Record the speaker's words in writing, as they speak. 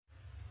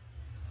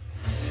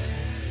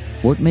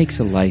What makes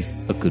a life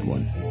a good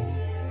one?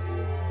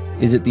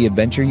 Is it the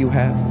adventure you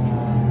have?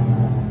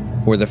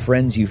 Or the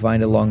friends you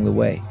find along the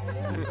way?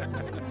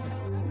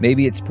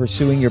 Maybe it's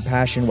pursuing your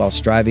passion while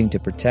striving to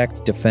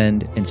protect,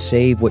 defend, and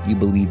save what you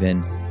believe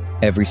in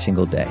every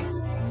single day.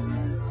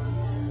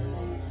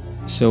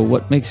 So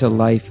what makes a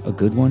life a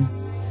good one?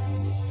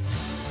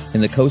 In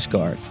the Coast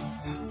Guard,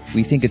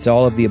 we think it's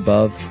all of the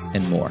above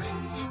and more.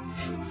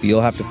 But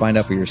you'll have to find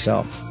out for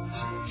yourself.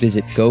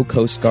 Visit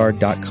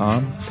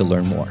gocoastguard.com to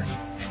learn more.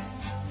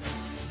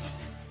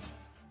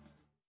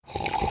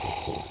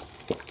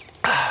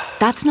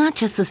 That's not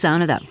just the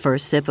sound of that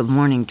first sip of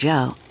Morning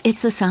Joe.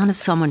 It's the sound of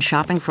someone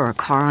shopping for a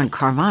car on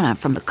Carvana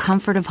from the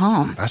comfort of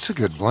home. That's a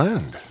good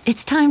blend.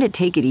 It's time to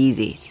take it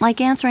easy,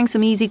 like answering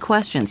some easy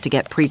questions to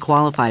get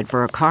pre-qualified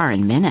for a car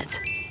in minutes.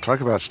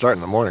 Talk about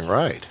starting the morning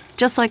right.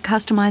 Just like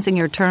customizing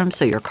your terms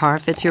so your car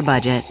fits your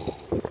budget.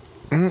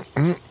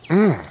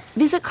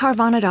 Visit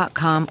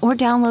Carvana.com or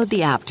download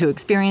the app to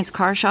experience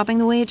car shopping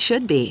the way it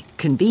should be.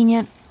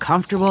 Convenient,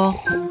 comfortable.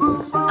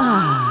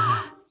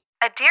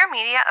 A Dear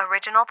Media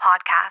original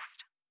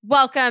podcast.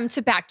 Welcome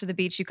to Back to the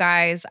Beach, you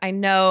guys. I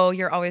know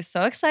you're always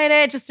so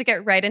excited just to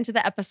get right into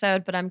the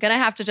episode, but I'm going to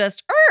have to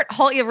just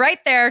hold you right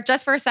there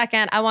just for a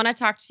second. I want to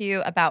talk to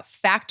you about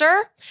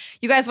Factor.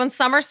 You guys, when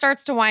summer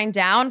starts to wind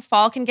down,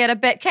 fall can get a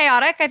bit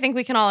chaotic. I think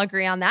we can all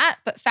agree on that.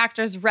 But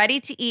Factor's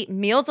ready-to-eat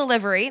meal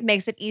delivery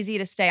makes it easy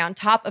to stay on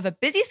top of a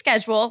busy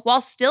schedule while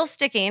still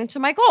sticking to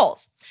my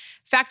goals.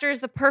 Factor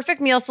is the perfect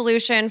meal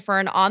solution for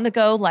an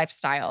on-the-go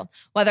lifestyle.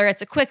 Whether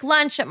it's a quick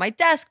lunch at my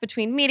desk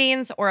between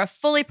meetings or a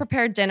fully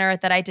prepared dinner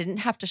that I didn't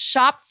have to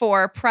shop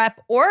for,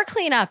 prep, or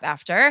clean up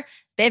after,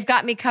 they've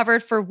got me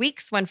covered for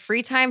weeks when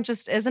free time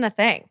just isn't a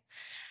thing.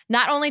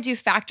 Not only do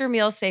Factor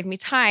meals save me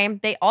time,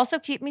 they also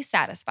keep me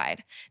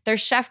satisfied. Their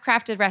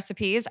chef-crafted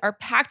recipes are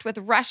packed with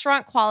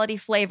restaurant-quality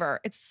flavor.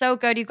 It's so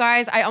good, you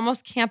guys. I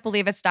almost can't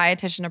believe it's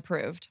dietitian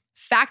approved.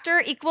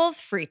 Factor equals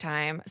free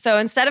time. So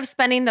instead of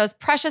spending those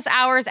precious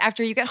hours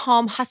after you get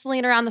home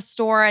hustling around the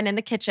store and in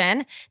the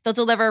kitchen, they'll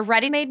deliver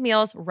ready-made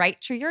meals right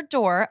to your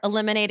door,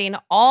 eliminating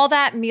all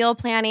that meal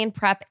planning,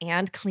 prep,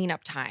 and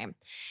cleanup time.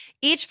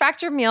 Each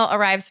Factor meal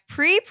arrives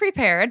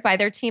pre-prepared by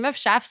their team of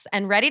chefs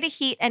and ready to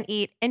heat and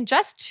eat in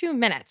just 2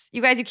 minutes.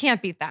 You guys, you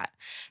can't beat that.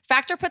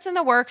 Factor puts in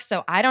the work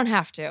so I don't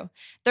have to.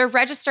 Their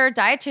registered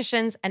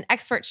dietitians and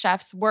expert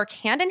chefs work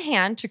hand in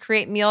hand to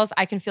create meals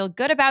I can feel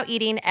good about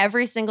eating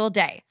every single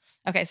day.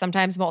 Okay,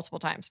 sometimes multiple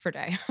times per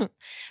day.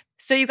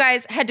 So you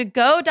guys head to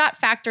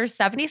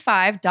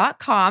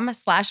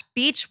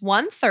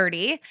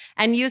go.factor75.com/beach130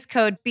 and use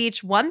code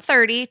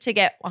beach130 to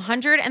get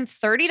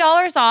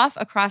 $130 off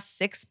across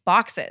 6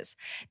 boxes.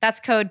 That's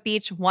code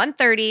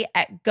beach130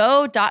 at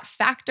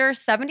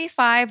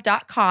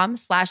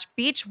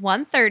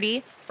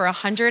go.factor75.com/beach130 for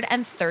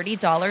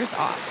 $130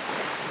 off.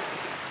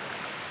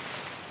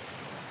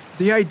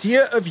 The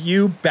idea of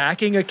you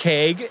backing a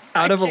keg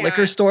out of a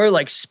liquor store,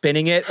 like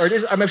spinning it, or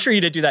I'm sure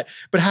you did do that,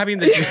 but having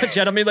the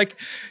gentleman like,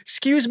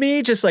 excuse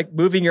me, just like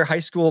moving your high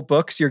school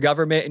books, your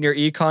government and your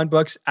econ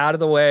books out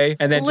of the way,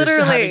 and then just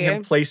having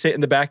him place it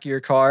in the back of your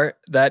car,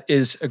 that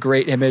is a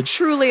great image.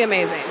 Truly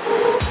amazing.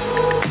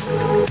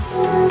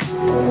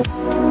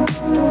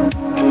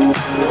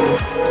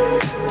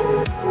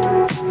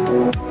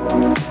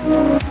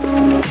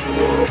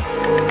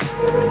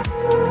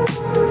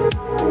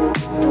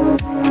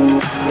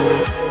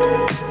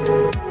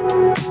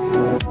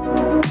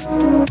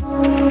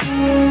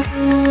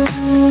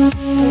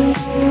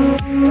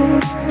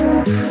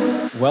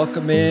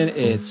 Welcome in.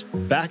 It's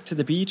Back to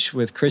the Beach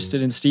with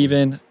Kristen and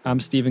Steven. I'm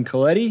Steven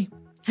Coletti.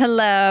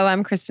 Hello,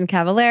 I'm Kristen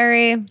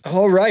Cavallari.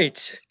 All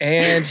right.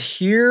 And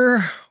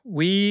here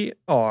we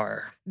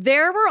are.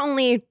 There were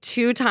only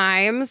 2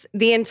 times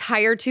the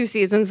entire 2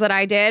 seasons that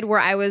I did where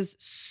I was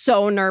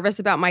so nervous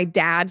about my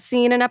dad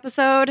seeing an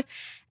episode.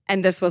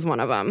 And this was one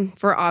of them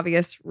for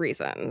obvious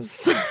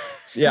reasons.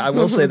 Yeah, I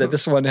will say that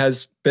this one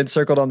has been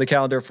circled on the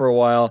calendar for a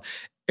while.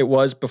 It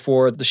was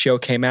before the show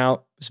came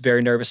out. I was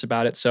very nervous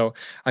about it. So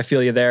I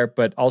feel you there,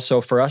 but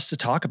also for us to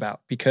talk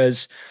about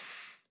because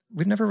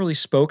we've never really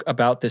spoke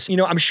about this. You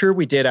know, I'm sure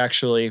we did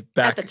actually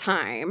back at the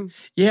time.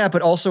 Yeah,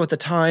 but also at the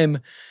time,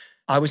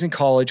 I was in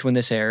college when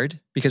this aired.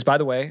 Because by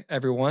the way,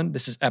 everyone,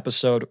 this is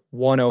episode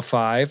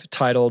 105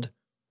 titled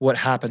What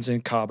Happens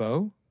in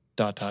Cabo, ...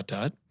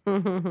 It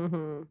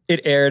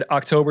aired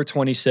October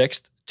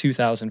 26th,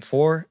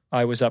 2004.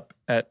 I was up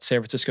at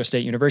San Francisco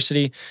State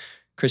University.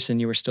 Kristen,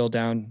 you were still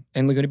down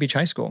in Laguna Beach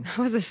High School.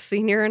 I was a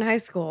senior in high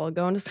school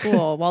going to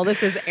school while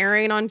this is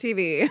airing on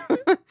TV.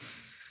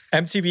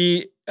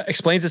 MTV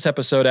explains this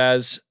episode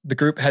as the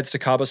group heads to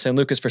Cabo San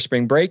Lucas for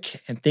spring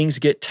break, and things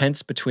get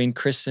tense between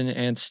Kristen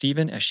and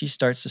Steven as she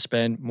starts to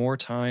spend more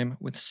time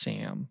with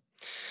Sam.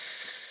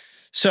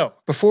 So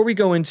before we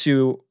go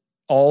into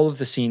all of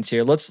the scenes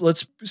here, let's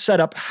set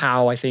up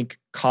how I think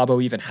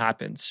Cabo even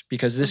happens,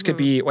 because this could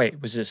be, wait,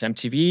 was this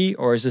MTV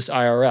or is this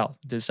IRL?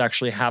 Did this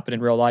actually happen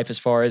in real life as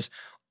far as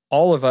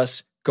all of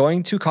us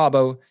going to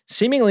Cabo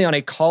seemingly on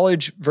a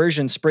college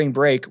version spring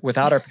break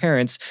without our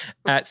parents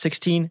at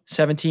 16,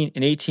 17,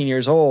 and 18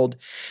 years old?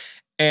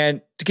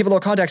 And to give a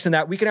little context in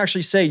that, we can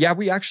actually say, yeah,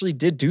 we actually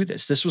did do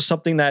this. This was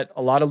something that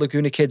a lot of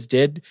Laguna kids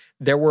did.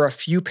 There were a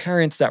few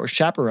parents that were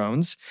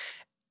chaperones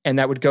and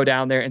that would go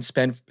down there and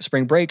spend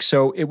spring break.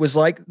 So it was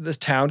like the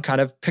town kind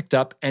of picked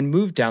up and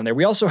moved down there.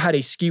 We also had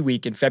a ski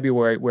week in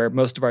February where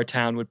most of our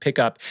town would pick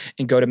up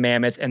and go to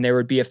Mammoth. And there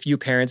would be a few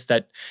parents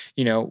that,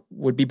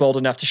 would be bold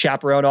enough to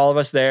chaperone all of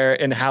us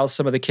there and house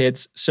some of the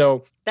kids.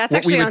 So that's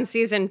actually on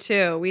season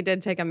 2. We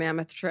did take a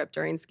Mammoth trip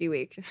during ski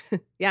week.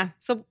 Yeah.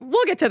 So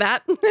we'll get to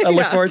that. I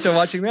look forward to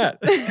watching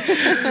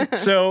that.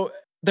 So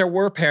there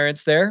were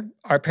parents there.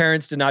 Our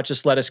parents did not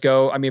just let us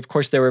go. I mean, of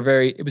course, it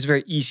was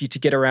very easy to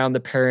get around the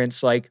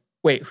parents like,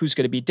 wait, who's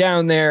going to be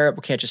down there?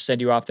 We can't just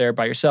send you off there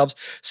by yourselves.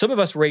 Some of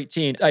us were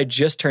 18. I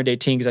just turned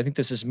 18 because I think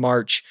this is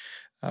March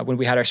when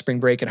we had our spring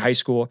break in high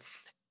school.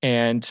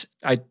 And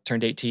I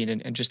turned 18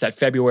 in just that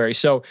February.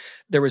 So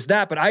there was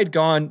that, but I had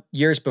gone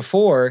years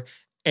before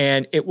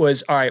and it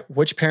was, all right,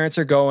 which parents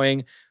are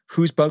going?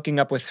 Who's bunking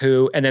up with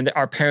who, and then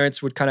our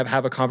parents would kind of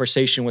have a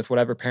conversation with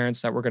whatever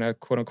parents that were going to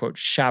quote unquote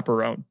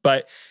chaperone.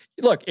 But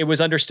look, it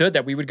was understood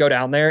that we would go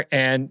down there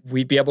and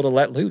we'd be able to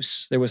let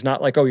loose. There was not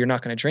like, oh, you're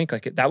not going to drink.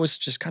 Like that was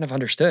just kind of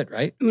understood,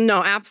 right?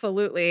 No,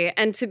 absolutely.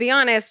 And to be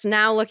honest,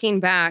 now looking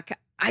back,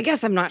 I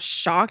guess I'm not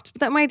shocked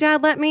that my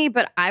dad let me,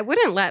 but I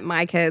wouldn't let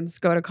my kids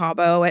go to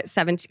Cabo at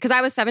 17 because I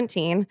was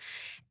 17.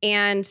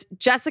 And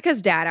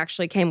Jessica's dad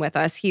actually came with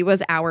us. He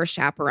was our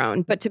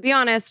chaperone. But to be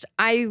honest,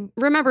 I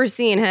remember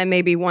seeing him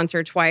maybe once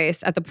or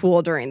twice at the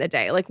pool during the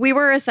day. Like we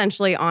were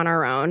essentially on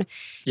our own.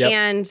 Yep.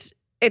 And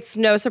it's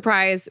no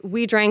surprise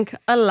we drank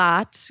a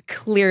lot,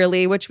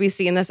 clearly, which we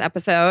see in this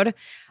episode.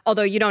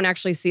 Although you don't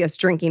actually see us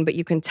drinking, but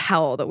you can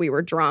tell that we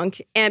were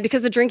drunk. And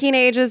because the drinking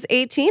age is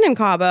 18 in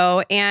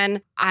Cabo,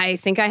 and I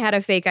think I had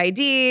a fake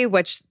ID,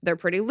 which they're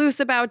pretty loose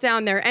about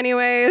down there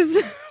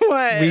anyways.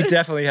 What? We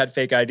definitely had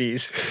fake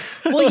IDs.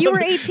 Well, you were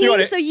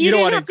 18, so you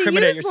didn't have to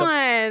use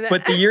one.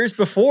 But the years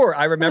before,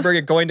 I remember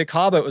going to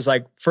Cabo, it was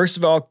like, first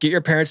of all, get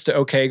your parents to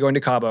okay going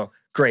to Cabo.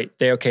 Great,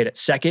 they okayed it.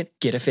 Second,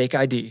 get a fake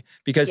ID.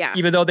 Because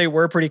even though they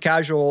were pretty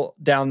casual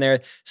down there,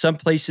 the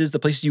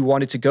places you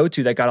wanted to go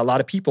to that got a lot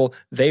of people,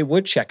 they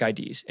would check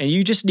IDs. And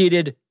you just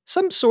needed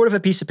some sort of a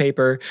piece of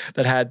paper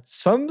that had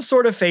some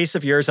sort of face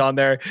of yours on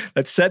there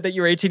that said that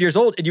you were 18 years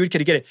old and you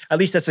could get it. At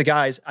least that's the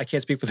guys. I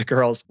can't speak for the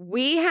girls.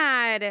 We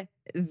had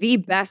the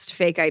best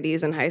fake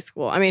IDs in high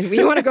school. I mean,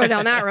 we want to go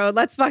down that road.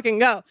 Let's fucking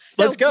go.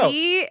 So let's go.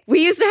 We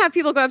used to have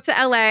people go up to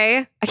LA.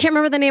 I can't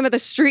remember the name of the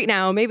street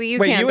now. Maybe you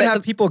can. Wait, you would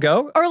have people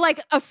go? Or like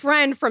a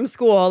friend from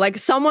school. Like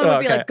someone would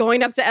be like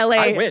going up to LA.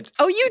 I went.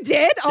 Oh, you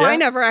did? Oh, yeah. I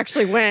never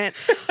actually went.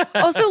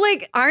 Also,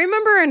 like I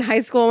remember in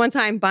high school one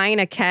time buying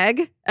a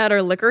keg at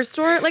our liquor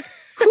store. Like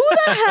who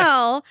the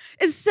hell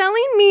is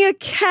selling me a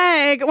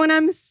keg when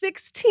I'm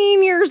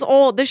 16 years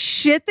old? The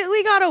shit that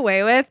we got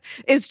away with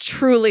is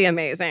truly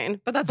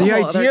amazing. But that's a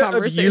whole other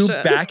conversation. The idea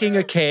of you backing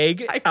a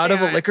keg out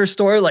of a liquor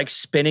store, like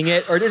spinning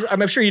it, or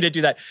I'm sure you did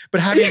do that,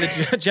 but having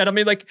the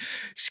gentleman like,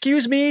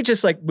 excuse me,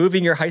 just like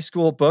moving your high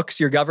school books,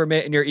 your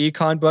government and your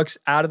econ books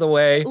out of the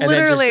way, and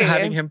then just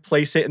having him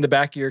place it in the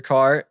back of your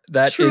car.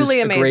 That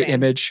truly is a great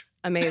image.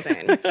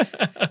 Amazing.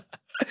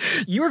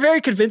 You were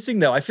very convincing,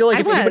 though. I feel like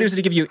if anybody was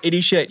to give you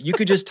any shit, you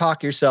could just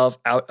talk yourself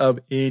out of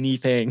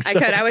anything. So.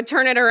 I could. I would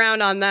turn it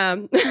around on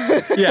them.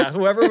 Yeah,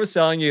 whoever was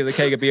selling you the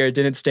keg of beer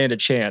didn't stand a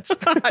chance.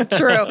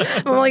 True.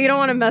 Well, you don't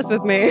want to mess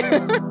with me.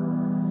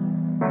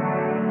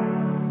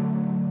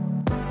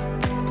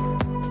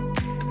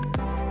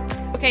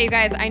 Okay, you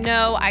guys, I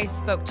know I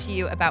spoke to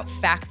you about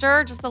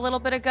Factor just a little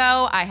bit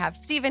ago. I have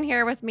Steven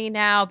here with me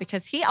now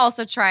because he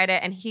also tried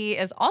it and he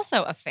is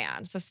also a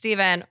fan. So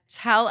Steven,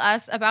 tell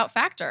us about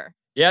Factor.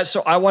 Yeah,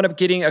 so I wound up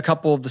getting a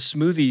couple of the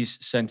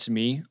smoothies sent to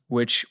me,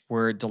 which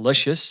were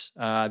delicious.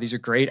 These are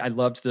great. I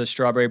loved the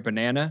strawberry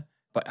banana,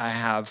 but I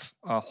have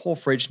a whole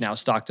fridge now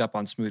stocked up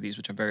on smoothies,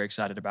 which I'm very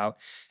excited about.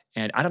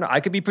 And I don't know, I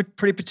could be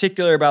pretty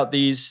particular about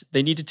these.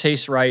 They need to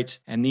taste right,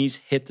 and these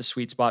hit the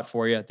sweet spot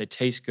for you. They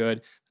taste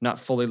good, not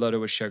fully loaded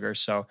with sugar.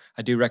 So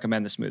I do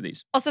recommend the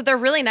smoothies. Also, they're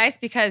really nice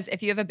because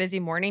if you have a busy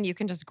morning, you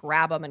can just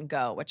grab them and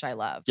go, which I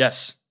love.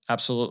 Yes.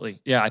 Absolutely.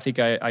 Yeah, I think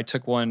I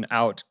took one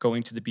out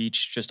going to the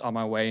beach just on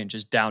my way and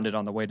just downed it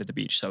on the way to the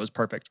beach. So it was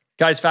perfect.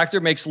 Guys, Factor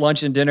makes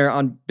lunch and dinner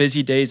on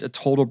busy days a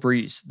total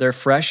breeze. Their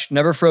fresh,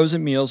 never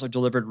frozen meals are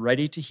delivered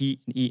ready to heat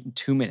and eat in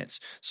 2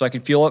 minutes. So I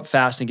can fuel up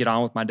fast and get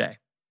on with my day.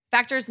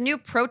 Factor's new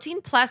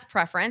Protein Plus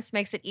preference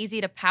makes it easy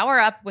to power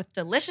up with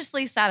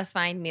deliciously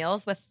satisfying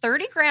meals with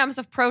 30 grams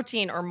of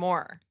protein or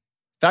more.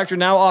 Factor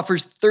now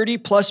offers 30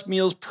 plus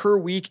meals per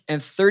week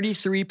and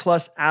 33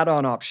 plus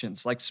add-on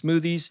options like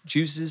smoothies,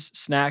 juices,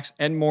 snacks,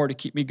 and more to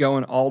keep me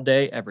going all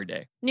day, every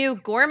day. New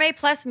Gourmet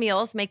Plus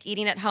meals make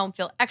eating at home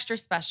feel extra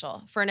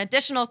special. For an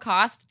additional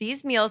cost,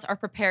 these meals are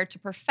prepared to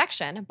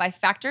perfection by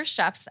Factor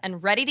chefs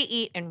and ready to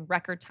eat in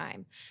record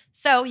time.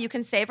 So you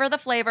can savor the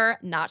flavor,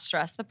 not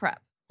stress the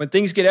prep. When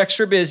things get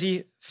extra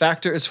busy,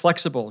 Factor is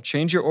flexible.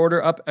 Change your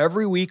order up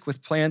every week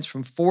with plans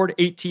from 4 to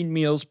 18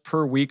 meals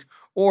per week,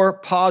 or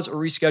pause or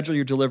reschedule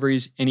your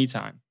deliveries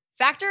anytime.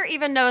 Factor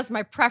even knows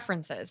my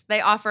preferences.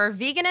 They offer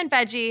vegan and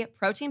veggie,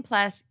 protein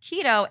plus,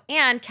 keto,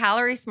 and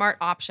calorie smart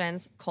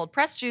options, cold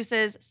pressed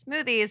juices,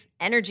 smoothies,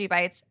 energy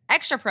bites,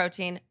 extra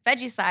protein,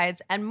 veggie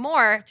sides, and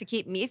more to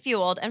keep me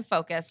fueled and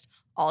focused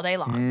all day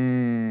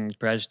long.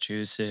 Fresh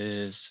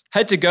juices.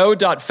 Head to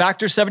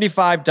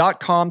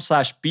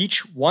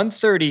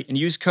go.factor75.com/beach130 and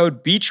use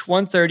code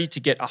beach130 to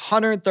get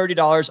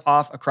 $130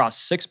 off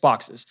across 6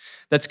 boxes.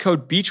 That's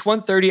code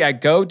beach130 at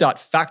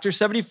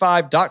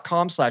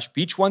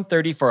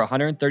go.factor75.com/beach130 for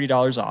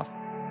 $130 off.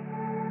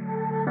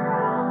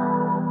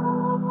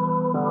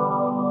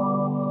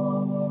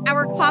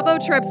 Our Cabo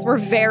trips were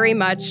very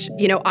much,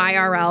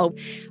 IRL.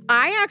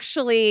 I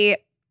actually,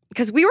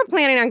 because we were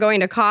planning on going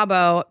to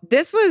Cabo,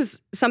 this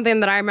was something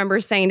that I remember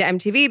saying to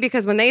MTV,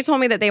 because when they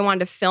told me that they wanted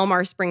to film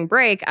our spring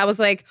break, I was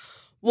like,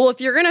 well, if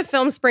you're going to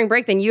film spring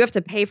break, then you have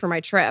to pay for my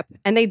trip.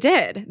 And they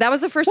did. That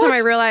was the first time I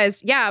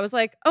realized, I was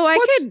like, oh,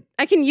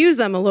 I can use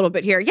them a little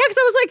bit here. Yeah, because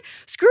I was like,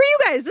 screw you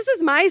guys. This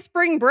is my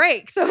spring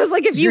break. So I was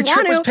like, if you want to.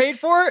 Your trip was paid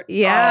for it?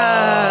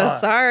 Yeah,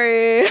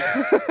 sorry.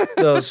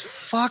 Those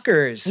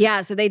fuckers.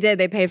 Yeah, so they did.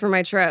 They paid for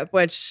my trip,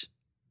 which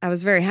I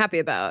was very happy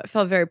about. I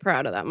felt very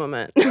proud of that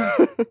moment.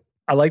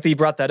 I like that you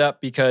brought that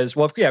up because,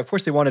 of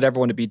course they wanted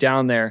everyone to be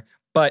down there.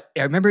 But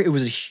I remember it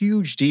was a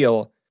huge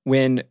deal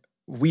when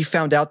we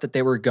found out that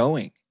they were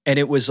going. And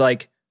it was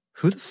like,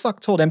 who the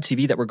fuck told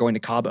MTV that we're going to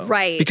Cabo?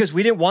 Right. Because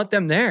we didn't want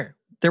them there.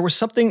 There was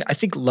something, I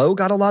think Lo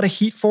got a lot of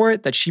heat for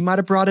it, that she might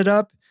have brought it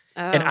up.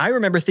 Oh. And I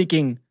remember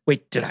thinking,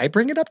 wait, did I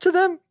bring it up to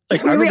them?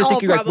 Like, I remember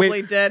thinking,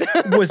 probably did.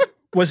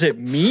 was it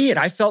me? And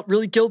I felt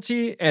really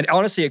guilty. And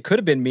honestly, it could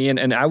have been me.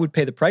 And I would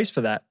pay the price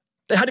for that.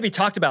 It had to be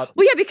talked about.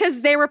 Well, yeah,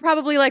 because they were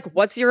probably like,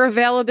 what's your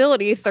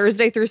availability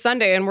Thursday through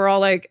Sunday? And we're all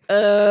like,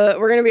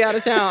 we're going to be out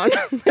of town.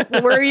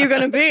 Where are you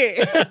going to be?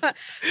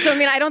 So,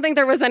 I don't think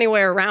there was any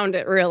way around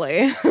it,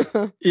 really.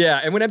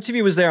 Yeah. And when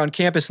MTV was there on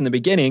campus in the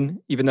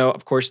beginning, even though,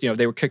 of course,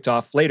 they were kicked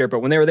off later, but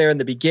when they were there in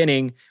the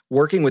beginning,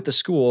 working with the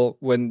school,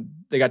 when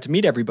they got to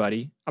meet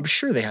everybody, I'm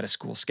sure they had a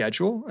school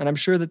schedule. And I'm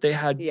sure that they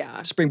had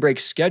spring break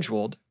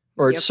scheduled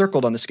or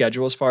circled on the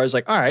schedule as far as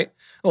like, all right,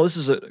 well, this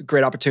is a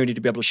great opportunity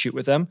to be able to shoot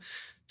with them.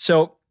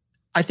 So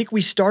I think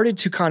we started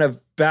to kind of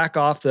back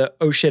off the,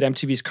 oh shit,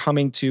 MTV's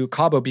coming to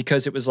Cabo,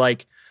 because it was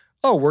like,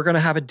 oh, we're going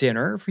to have a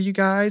dinner for you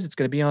guys. It's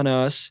going to be on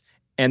us.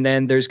 And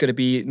then there's going to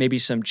be maybe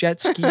some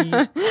jet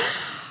skis.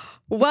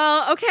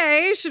 Well,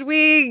 okay. Should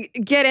we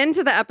get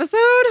into the episode?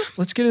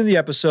 Let's get into the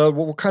episode.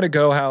 We'll kind of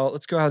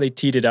let's go how they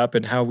teed it up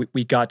and how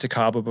we got to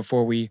Cabo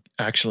before we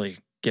actually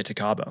get to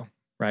Cabo.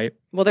 Right?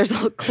 Well, there's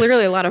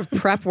clearly a lot of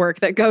prep work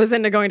that goes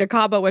into going to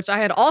Cabo, which I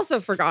had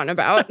also forgotten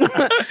about.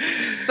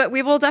 But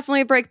we will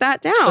definitely break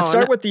that down. Let's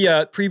start with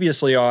the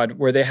previously on,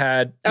 where they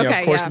had,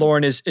 of course,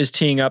 Lauren is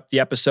teeing up the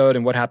episode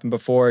and what happened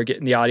before,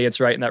 getting the audience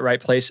right in that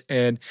right place.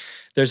 And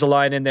there's a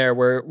line in there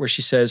where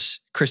she says,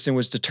 Kristen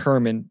was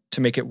determined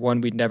to make it one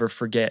we'd never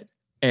forget.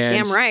 And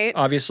damn right.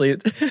 Obviously,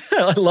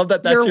 I love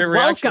that that's your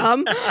reaction.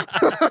 Welcome.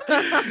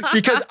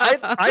 Because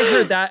I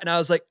heard that and I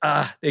was like,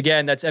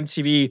 again, that's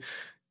MTV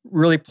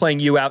really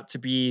playing you out to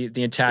be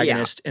the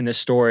antagonist in this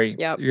story.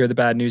 Yep. You're the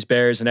bad news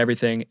bears and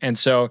everything. And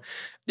so,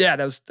 that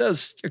was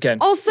again,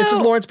 also, this is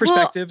Lauren's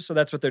perspective, so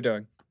that's what they're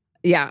doing.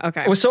 Yeah,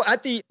 okay. Well, so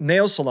at the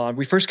nail salon,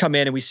 we first come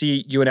in and we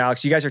see you and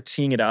Alex. You guys are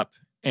teeing it up.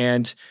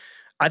 And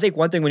I think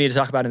one thing we need to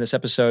talk about in this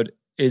episode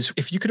is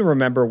if you can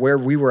remember where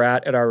we were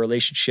at our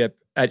relationship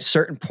at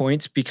certain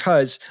points,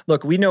 because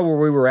look, we know where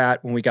we were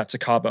at when we got to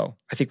Cabo.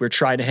 I think we were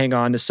trying to hang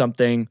on to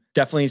something.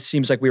 Definitely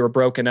seems like we were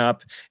broken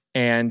up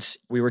and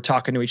we were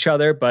talking to each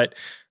other, but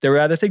there were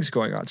other things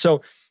going on.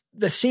 So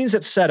the scenes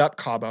that set up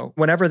Cabo,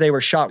 whenever they were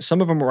shot, some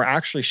of them were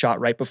actually shot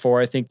right before.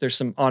 I think there's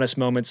some honest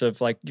moments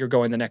of like, you're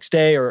going the next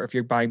day, or if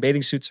you're buying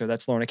bathing suits, or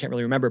that's Lauren, I can't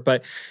really remember.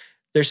 But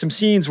there's some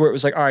scenes where it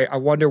was like, all right, I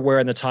wonder where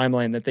in the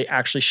timeline that they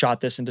actually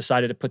shot this and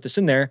decided to put this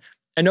in there.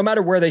 And no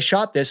matter where they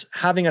shot this,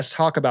 having us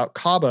talk about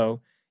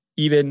Cabo,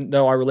 even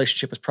though our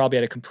relationship was probably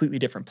at a completely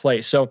different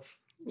place. So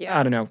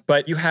I don't know.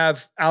 But you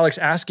have Alex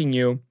asking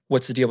you,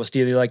 what's the deal with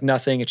Steele? You're like,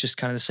 nothing. It's just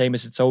kind of the same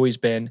as it's always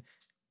been.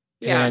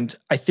 Yeah. And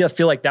I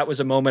feel like that was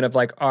a moment of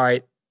like, all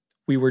right,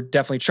 we were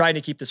definitely trying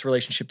to keep this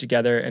relationship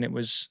together and it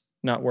was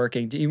not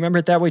working. Do you remember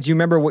it that way? Do you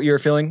remember what you were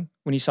feeling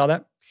when you saw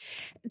that?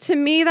 To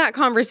me, that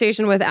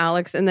conversation with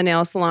Alex in the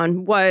nail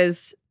salon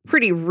was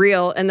pretty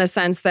real in the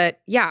sense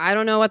that, I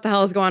don't know what the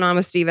hell is going on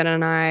with Steven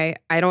and I.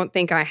 I don't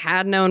think I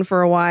had known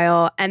for a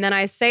while. And then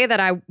I say that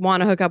I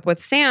want to hook up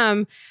with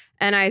Sam.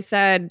 And I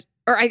said,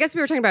 or I guess we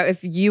were talking about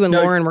if you and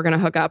Lauren were going to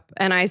hook up.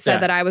 And I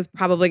said that I was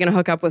probably going to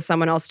hook up with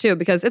someone else too,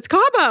 because it's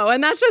Cabo.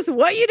 And that's just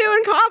what you do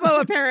in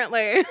Cabo,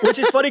 apparently. Which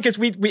is funny because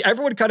we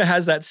everyone kind of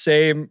has that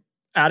same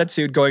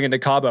attitude going into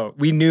Cabo.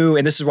 We knew,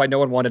 and this is why no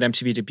one wanted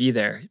MTV to be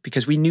there,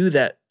 because we knew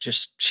that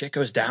just shit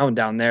goes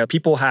down there.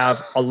 People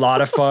have a lot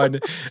of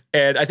fun.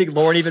 And I think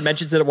Lauren even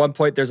mentions it at one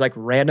point. There's like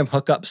random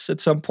hookups at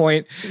some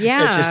point.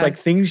 Yeah. It's just like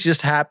things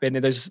just happen.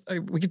 And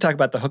we can talk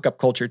about the hookup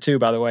culture too,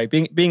 by the way,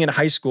 being in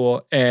high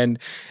school. And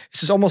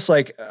this is almost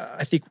like,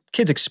 I think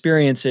kids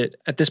experience it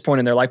at this point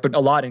in their life, but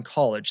a lot in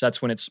college.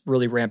 That's when it's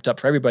really ramped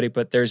up for everybody.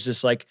 But there's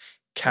this like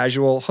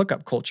casual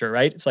hookup culture,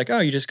 right? It's like, oh,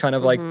 you just kind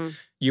of like,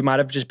 you might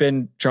have just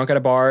been drunk at a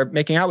bar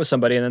making out with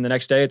somebody. And then the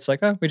next day it's like,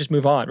 oh, we just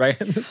move on, right?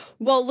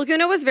 Well,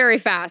 Laguna was very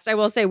fast. I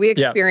will say we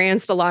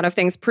experienced a lot of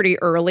things pretty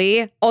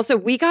early. Also,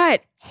 we got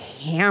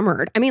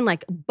hammered. I mean,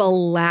 like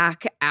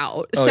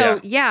blackout.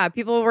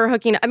 People were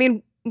hooking up. I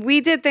mean,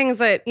 we did things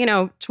that,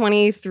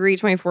 23,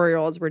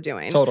 24-year-olds were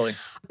doing. Totally.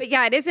 But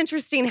yeah, it is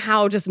interesting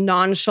how just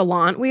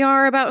nonchalant we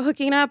are about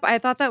hooking up. I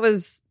thought that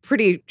was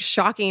pretty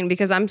shocking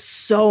because I'm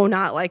so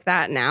not like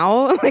that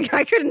now. Like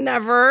I could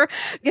never,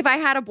 if I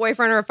had a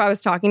boyfriend or if I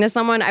was talking to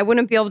someone, I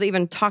wouldn't be able to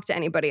even talk to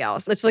anybody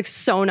else. It's like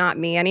so not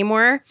me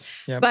anymore.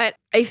 Yep. But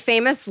a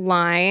famous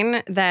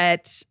line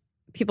that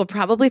people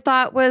probably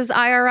thought was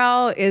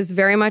IRL is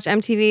very much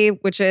MTV,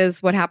 which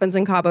is what happens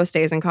in Cabo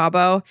stays in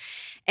Cabo.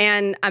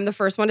 And I'm the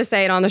first one to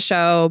say it on the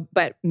show,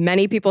 but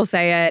many people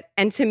say it.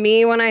 And to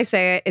me, when I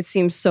say it, it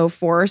seems so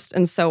forced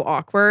and so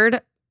awkward.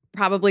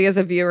 Probably as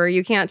a viewer,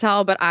 you can't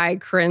tell, but I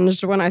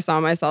cringed when I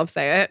saw myself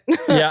say it.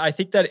 Yeah, I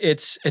think that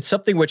it's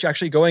something which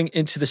actually going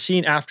into the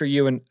scene after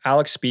you and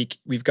Alex speak,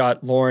 we've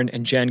got Lauren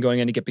and Jen going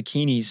in to get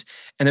bikinis.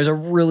 And there's a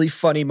really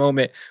funny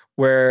moment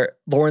where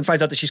Lauren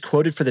finds out that she's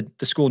quoted for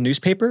the school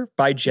newspaper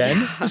by Jen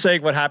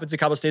saying what happens in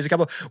Cabo stays in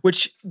Cabo,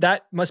 which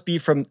that must be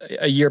from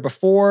a year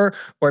before,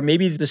 or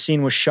maybe the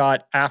scene was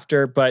shot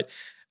after, but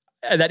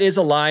that is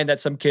a line that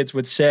some kids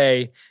would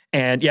say.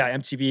 And yeah,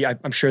 MTV,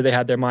 I'm sure they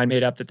had their mind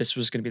made up that this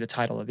was going to be the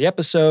title of the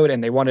episode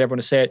and they wanted everyone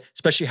to say it,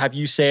 especially have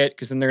you say it,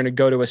 because then they're going to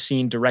go to a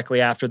scene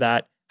directly after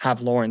that,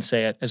 have Lauren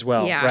say it as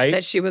well, right?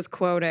 That she was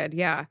quoted,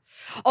 yeah.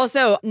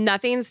 Also,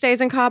 nothing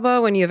stays in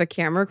Cabo when you have a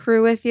camera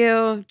crew with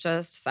you.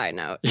 Just a side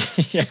note.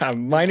 Yeah,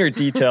 minor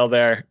detail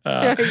there.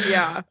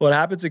 Yeah. What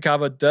happens in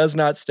Cabo does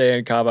not stay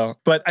in Cabo.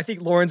 But I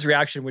think Lauren's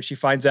reaction when she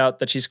finds out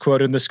that she's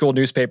quoted in the school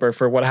newspaper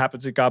for what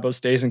happens in Cabo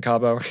stays in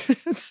Cabo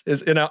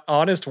is an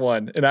honest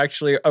one and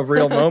actually a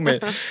real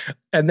moment.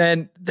 And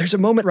then there's a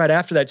moment right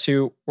after that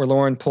too where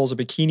Lauren pulls a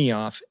bikini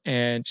off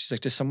and she's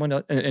like, does someone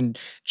else? And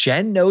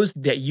Jen knows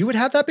that you would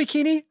have that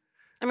bikini?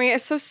 I mean,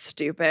 it's so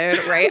stupid,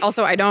 right?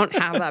 Also, I don't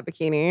have that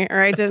bikini, or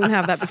I didn't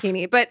have that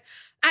bikini. But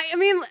I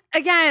mean,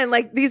 again,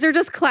 like these are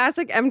just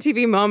classic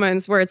MTV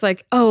moments where it's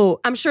like,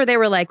 oh, I'm sure they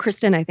were like,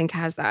 Kristen, I think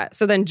has that.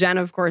 So then Jen,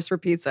 of course,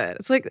 repeats it.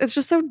 It's like, it's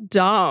just so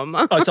dumb.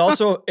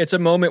 It's a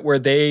moment where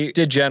they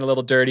did Jen a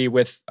little dirty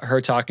with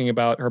her talking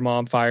about her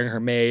mom firing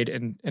her maid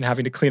and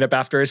having to clean up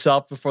after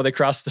herself before they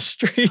crossed the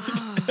street.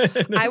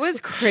 I was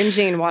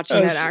cringing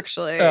watching it,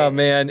 actually. Oh,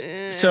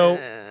 man. So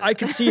I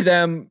could see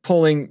them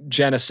pulling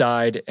Jen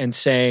aside and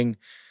saying,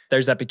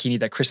 there's that bikini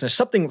that Kristen,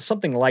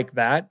 something like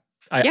that.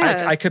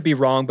 I could be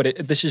wrong, but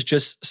this is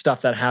just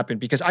stuff that happened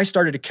because I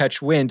started to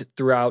catch wind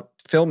throughout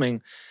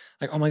filming.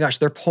 Like, oh my gosh,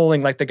 they're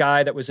pulling like the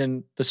guy that was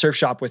in the surf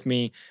shop with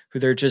me, who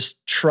they're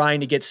just trying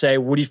to say,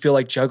 what do you feel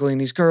like juggling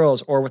these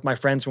girls? Or with my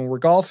friends when we're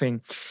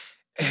golfing.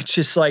 It's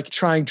just like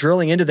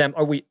drilling into them.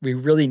 Oh, we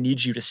really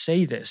need you to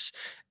say this.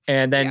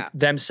 And then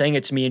them saying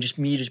it to me and just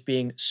me just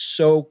being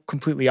so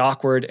completely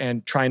awkward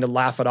and trying to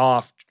laugh it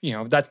off.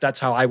 That's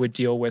how I would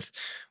deal with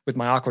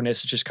my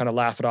awkwardness, just kind of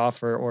laugh it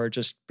off or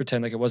just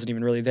pretend like it wasn't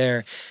even really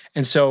there.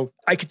 And so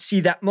I could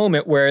see that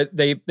moment where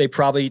they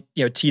probably,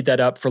 teed that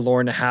up for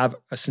Lauren to have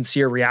a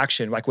sincere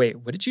reaction. Like, wait,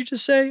 what did you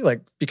just say?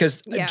 Like,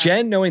 because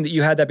Jen, knowing that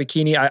you had that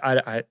bikini,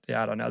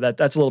 I don't know.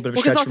 That's a little bit of a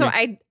stretch because also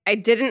for me. I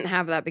didn't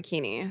have that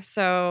bikini.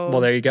 So. Well,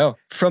 there you go.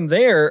 From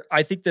there,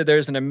 I think that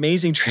there's an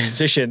amazing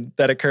transition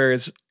that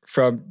occurs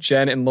from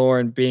Jen and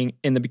Lauren being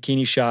in the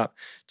bikini shop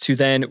to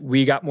then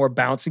we got more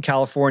Bounce in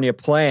California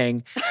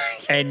playing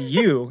and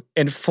you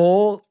in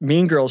full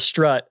Mean Girl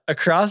strut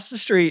across the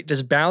street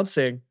just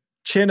bouncing,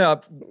 chin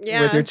up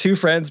with your two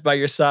friends by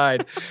your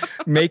side,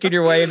 making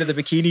your way into the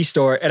bikini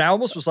store. And I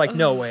almost was like,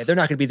 no way, they're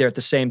not going to be there at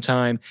the same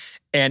time.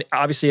 And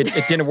obviously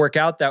it didn't work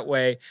out that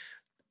way.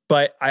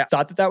 But I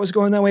thought that was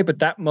going that way. But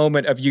that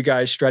moment of you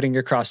guys strutting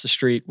across the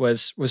street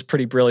was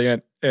pretty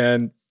brilliant.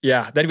 And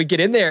yeah, then we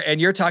get in there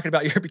and you're talking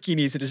about your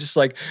bikinis and it's just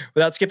like,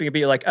 without skipping a beat,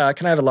 you're like,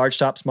 can I have a large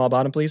top, small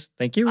bottom, please?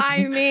 Thank you.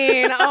 I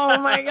mean,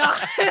 oh my God.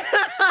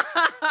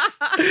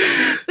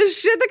 The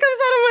shit that comes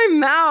out of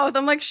my mouth.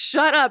 I'm like,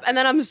 shut up. And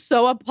then I'm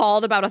so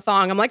appalled about a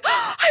thong. I'm like,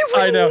 I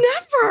would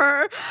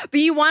never. But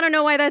you want to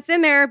know why that's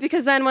in there?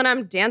 Because then when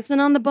I'm dancing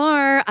on the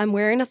bar, I'm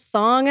wearing a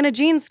thong and a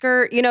jean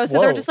skirt, so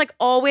they're just like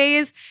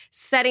always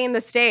setting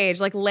the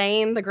stage, like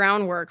laying the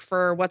groundwork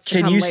for what's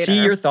to come later. Can you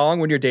see your thong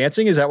when you're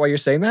dancing? Is that why you're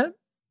saying that?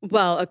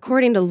 Well,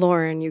 according to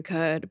Lauren, you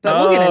could, but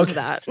we'll get into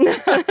that.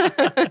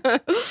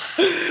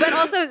 But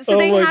also, so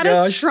they had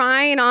us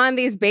trying on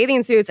these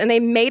bathing suits and they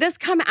made us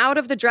come out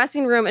of the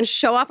dressing room and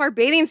show off our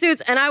bathing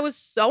suits. And I was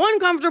so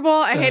uncomfortable.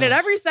 I hated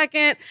every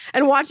second.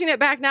 And watching it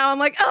back now, I'm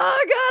like,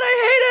 oh God, I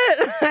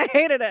hate it. I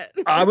hated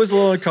it. I was a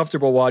little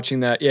uncomfortable watching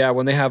that. Yeah,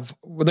 when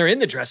they're in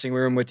the dressing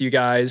room with you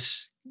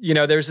guys,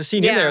 there's a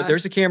scene in there.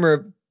 There's a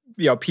camera,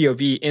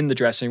 POV in the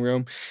dressing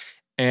room.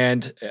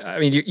 And I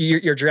mean,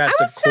 you're dressed,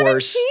 of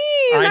course.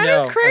 17.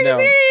 That is crazy.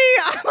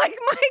 I'm like,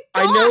 my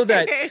God. I know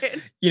that,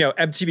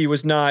 MTV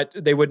was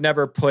they would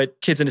never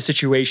put kids in a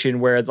situation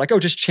where it's like, oh,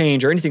 just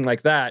change or anything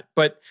like that.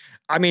 But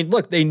I mean,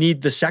 look, they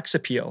need the sex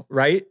appeal,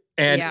 right?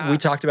 And we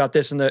talked about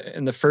this in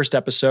the first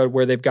episode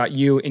where they've got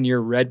you in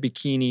your red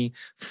bikini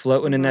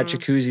floating in that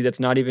jacuzzi that's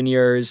not even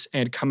yours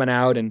and coming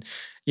out and,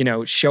 you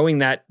know, showing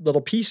that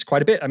little piece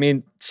quite a bit. I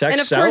mean, sex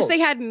And of sells. course they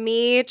had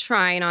me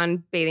trying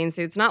on bathing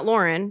suits, not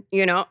Lauren,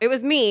 you know, it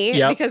was me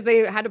because they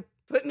had to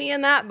put me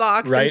in that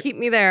box and keep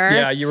me there.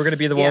 Yeah, you were going to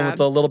be the one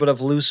with a little bit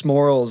of loose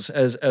morals,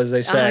 as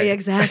they say. Oh, yeah,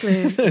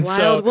 exactly.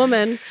 Wild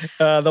woman.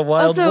 The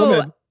wild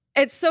woman.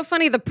 It's so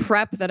funny, the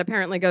prep that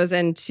apparently goes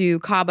into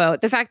Cabo.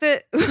 The fact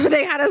that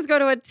they had us go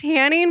to a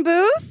tanning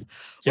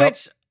booth,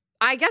 which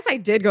I guess I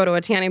did go to a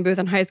tanning booth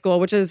in high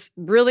school, which is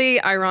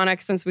really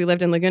ironic since we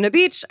lived in Laguna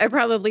Beach. I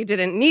probably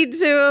didn't need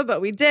to,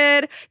 but we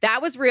did. That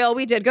was real.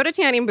 We did go to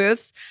tanning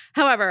booths.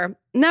 However,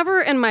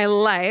 never in my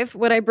life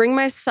would I bring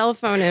my cell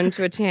phone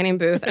into a tanning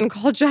booth and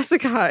call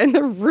Jessica in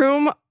the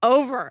room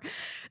over.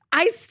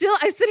 I sit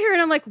here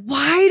and I'm like,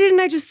 why didn't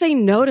I just say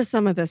no to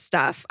some of this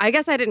stuff? I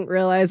guess I didn't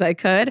realize I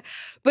could,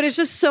 but it's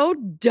just so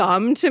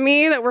dumb to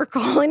me that we're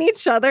calling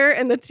each other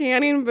in the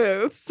tanning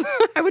booths.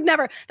 I would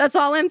never, that's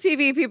all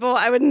MTV people.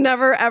 I would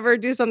never, ever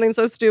do something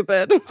so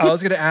stupid. I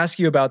was going to ask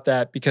you about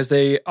that because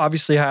they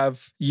obviously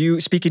have you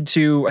speaking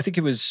to, I think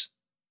it was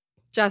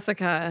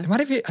Jessica. I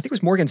think it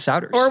was Morgan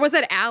Souders. Or was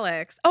it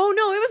Alex? Oh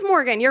no, it was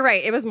Morgan. You're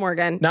right. It was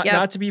Morgan.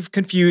 Not to be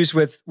confused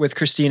with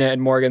Christina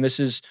and Morgan. This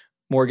is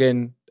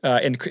Morgan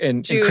and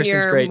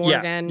Kristen's great.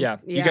 Morgan. Yeah.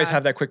 You guys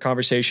have that quick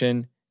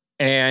conversation.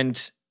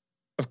 And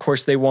of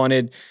course, they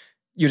wanted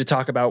you to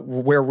talk about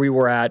where we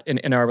were at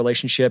in our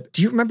relationship.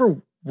 Do you remember,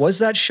 was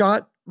that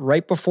shot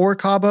right before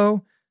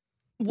Cabo?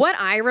 What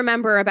I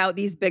remember about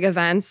these big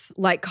events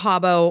like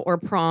Cabo or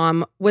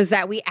prom was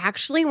that we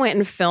actually went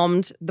and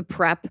filmed the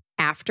prep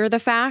after the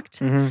fact.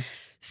 Mm-hmm.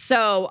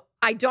 So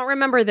I don't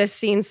remember this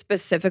scene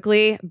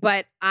specifically,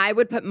 but I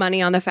would put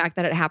money on the fact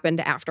that it happened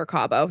after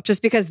Cabo,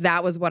 just because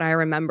that was what I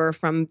remember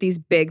from these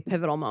big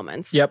pivotal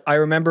moments. Yep. I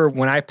remember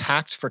when I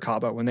packed for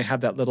Cabo, when they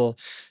had that little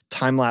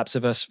time lapse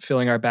of us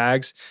filling our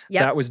bags,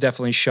 that was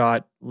definitely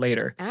shot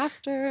later.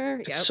 After.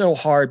 It's so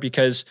hard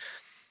because,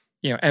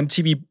 you know,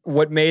 MTV,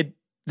 what made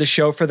the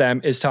show for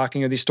them is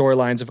talking of these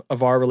storylines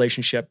of our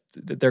relationship.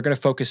 They're going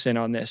to focus in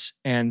on this.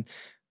 And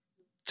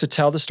to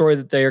tell the story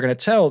that they are going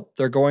to tell,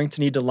 they're going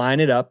to need to line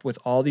it up with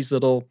all these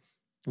little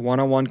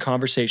one-on-one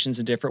conversations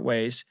in different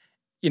ways.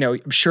 You know,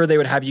 I'm sure they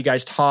would have you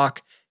guys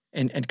talk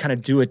and kind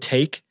of do a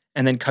take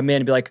and then come in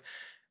and be like,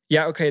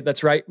 yeah, okay,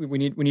 that's right. We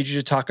need you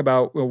to talk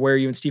about where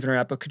you and Steven are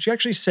at, but could you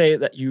actually say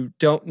that you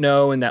don't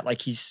know and that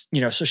like he's,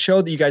 you know, so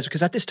show that you guys,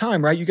 because at this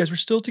time, right, you guys were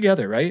still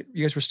together, right?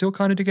 You guys were still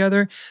kind of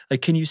together.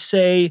 Like, can you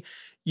say,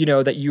 you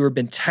know, that you were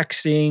been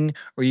texting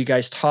or you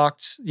guys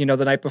talked, you know,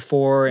 the night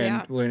before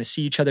and we're going to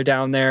see each other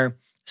down there,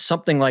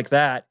 something like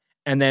that.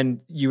 And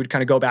then you would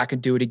kind of go back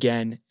and do it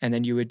again. And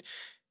then you would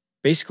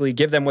basically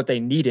give them what they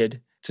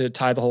needed to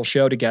tie the whole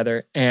show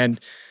together. And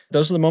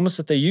those are the moments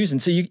that they use.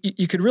 And so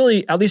you could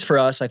really, at least for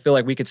us, I feel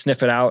like we could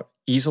sniff it out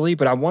easily.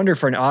 But I wonder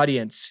for an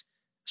audience,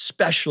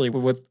 especially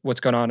with what's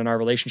going on in our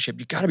relationship,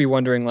 you got to be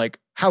wondering, like,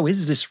 how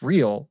is this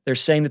real? They're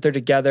saying that they're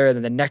together, and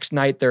then the next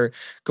night they're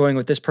going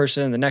with this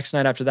person, and the next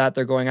night after that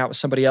they're going out with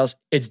somebody else.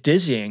 It's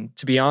dizzying,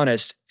 to be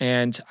honest.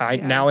 And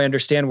now I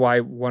understand why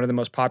one of the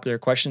most popular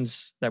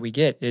questions that we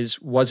get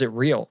is, was it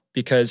real?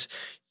 Because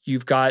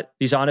you've got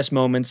these honest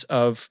moments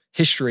of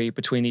history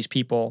between these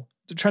people.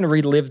 They're trying to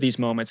relive these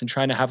moments and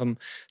trying to have them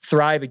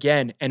thrive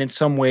again. And in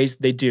some ways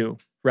they do,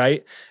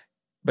 right?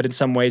 But in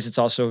some ways, it's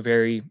also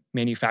very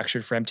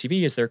manufactured for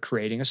MTV as they're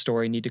creating a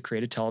story, need to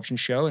create a television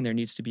show, and there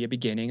needs to be a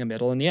beginning, a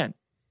middle, and the end.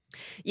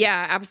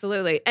 Yeah,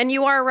 absolutely. And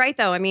you are right,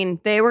 though. I mean,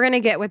 they were going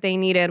to get what they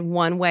needed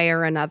one way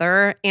or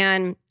another.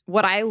 And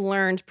what I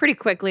learned pretty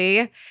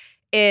quickly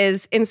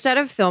is instead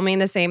of filming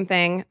the same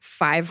thing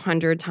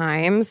 500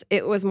 times,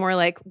 it was more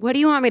like, what do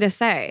you want me to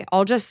say?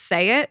 I'll just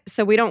say it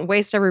so we don't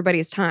waste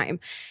everybody's time.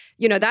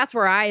 You know, that's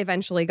where I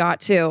eventually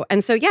got to.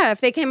 And so, yeah, if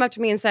they came up to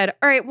me and said,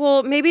 all right,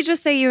 well, maybe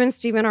just say you and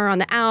Steven are on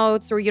the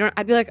outs or you don't,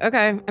 I'd be like,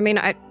 okay, I mean,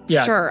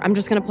 sure, I'm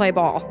just going to play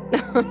ball.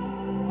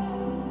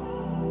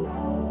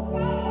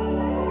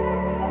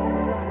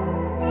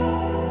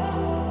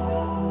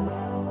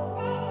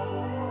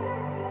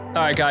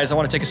 All right, guys, I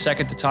want to take a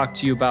second to talk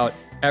to you about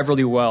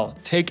Everlywell.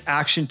 Take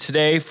action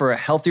today for a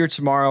healthier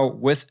tomorrow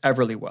with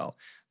Everlywell.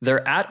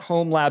 Their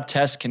at-home lab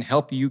tests can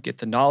help you get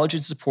the knowledge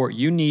and support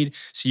you need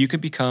so you can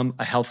become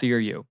a healthier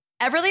you.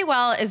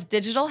 Everlywell is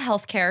digital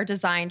healthcare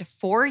designed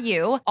for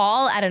you,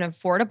 all at an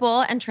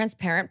affordable and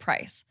transparent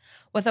price.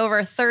 With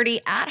over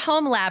 30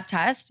 at-home lab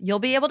tests, you'll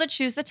be able to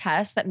choose the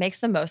test that makes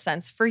the most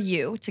sense for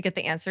you to get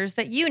the answers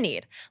that you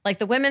need, like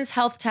the women's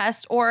health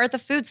test or the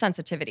food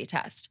sensitivity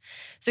test.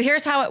 So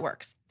here's how it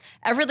works.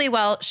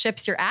 Everlywell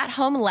ships your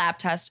at-home lab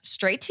test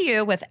straight to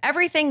you with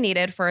everything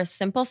needed for a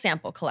simple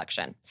sample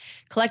collection.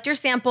 Collect your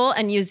sample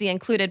and use the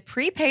included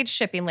prepaid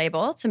shipping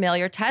label to mail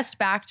your test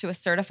back to a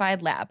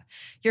certified lab.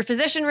 Your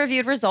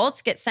physician-reviewed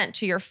results get sent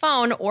to your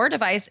phone or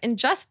device in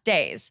just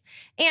days.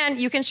 And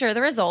you can share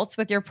the results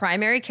with your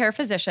primary care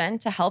physician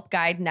to help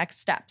guide next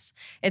steps.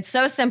 It's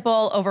so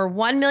simple. Over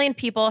 1 million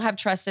people have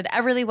trusted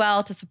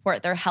Everlywell to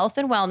support their health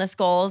and wellness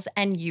goals,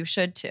 and you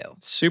should too.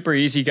 Super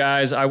easy,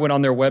 guys. I went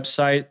on their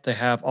website. They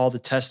have all the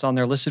tests on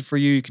there listed for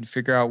you. You can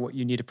figure out what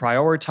you need to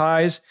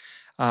prioritize.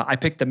 I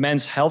picked the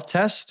men's health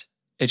test.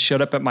 It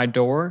showed up at my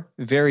door.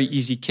 Very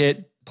easy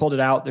kit. Pulled it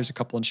out. There's a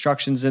couple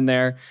instructions in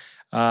there.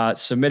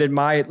 Submitted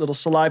my little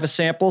saliva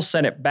sample,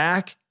 sent it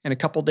back. And a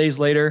couple days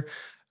later,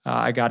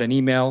 I got an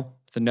email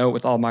with a note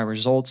with all my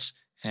results.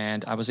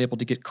 And I was able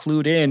to get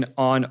clued in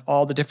on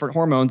all the different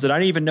hormones that I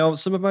didn't even know,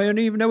 some of them I didn't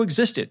even know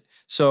existed.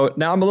 So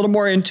now I'm a little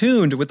more in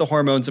tuned with the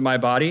hormones in my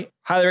body.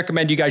 Highly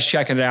recommend you guys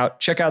checking it out.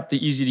 Check out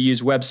the easy to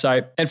use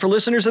website. And for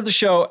listeners of the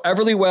show,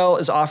 Everlywell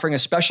is offering a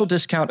special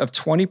discount of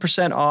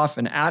 20% off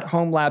an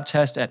at-home lab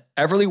test at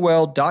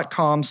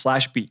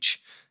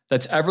everlywell.com/beach.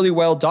 That's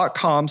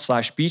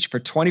everlywell.com/beach for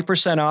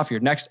 20% off your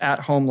next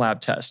at-home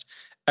lab test.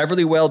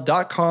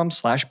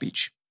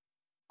 everlywell.com/beach.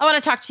 I want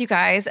to talk to you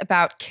guys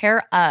about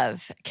Care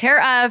Of.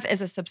 Care Of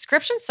is a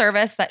subscription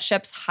service that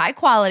ships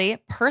high-quality,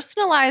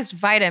 personalized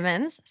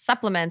vitamins,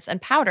 supplements, and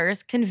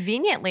powders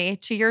conveniently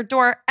to your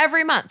door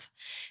every month.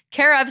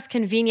 Care Of's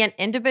convenient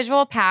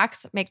individual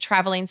packs make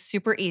traveling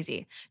super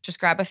easy. Just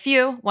grab a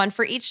few, one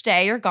for each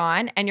day you're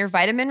gone, and your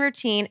vitamin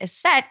routine is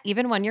set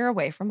even when you're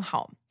away from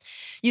home.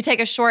 You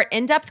take a short,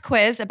 in-depth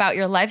quiz about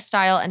your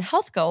lifestyle and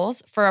health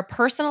goals for a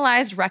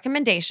personalized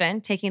recommendation,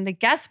 taking the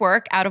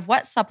guesswork out of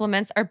what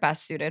supplements are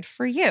best suited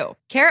for you.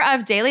 Care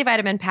Of daily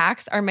vitamin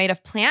packs are made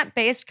of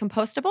plant-based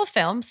compostable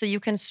film, so you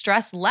can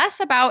stress less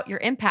about your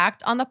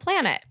impact on the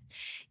planet.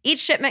 Each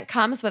shipment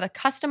comes with a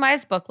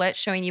customized booklet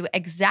showing you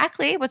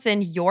exactly what's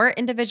in your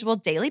individual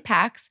daily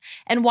packs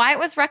and why it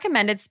was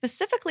recommended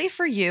specifically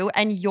for you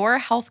and your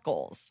health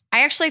goals.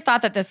 I actually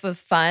thought that this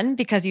was fun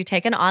because you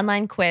take an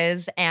online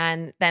quiz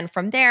and then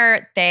from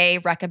there, they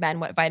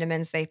recommend what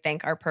vitamins they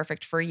think are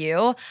perfect for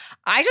you.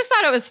 I just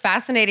thought it was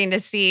fascinating to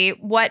see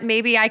what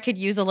maybe I could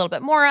use a little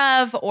bit more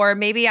of, or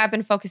maybe I've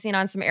been focusing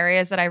on some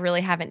areas that I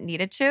really haven't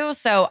needed to.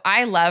 So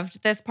I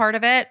loved this part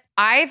of it.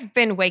 I've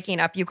been waking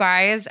up, you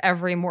guys,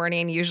 every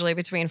morning, usually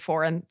between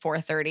 4 and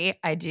 4:30.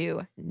 I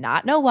do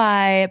not know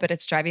why, but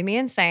it's driving me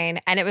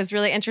insane. And it was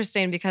really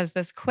interesting because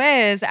this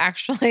quiz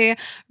actually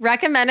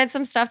recommended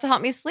some stuff to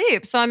help me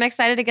sleep. So I'm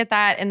excited to get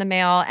that in the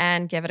mail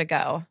and give it a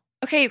go.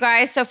 Okay, you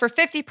guys, so for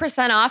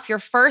 50% off your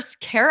first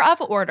Care Of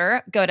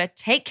order, go to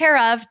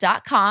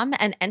takecareof.com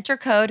and enter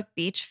code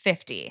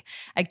BEACH50.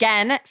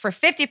 Again, for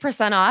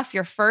 50% off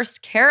your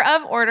first Care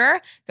Of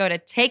order, go to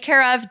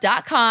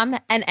takecareof.com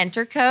and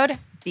enter code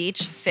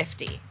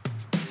BEACH50.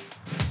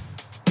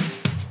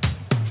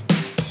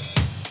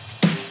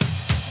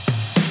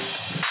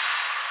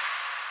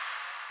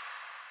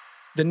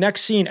 The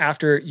next scene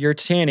after you're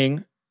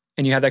tanning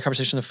and you have that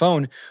conversation on the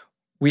phone,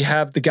 we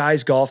have the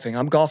guys golfing.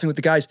 I'm golfing with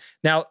the guys.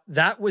 Now,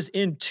 that was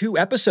in 2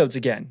 episodes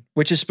again,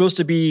 which is supposed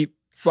to be,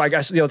 well, I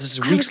guess, this is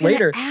weeks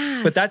later,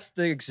 but that's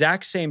the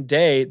exact same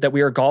day that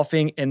we were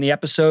golfing in the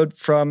episode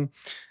from,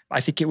 I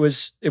think it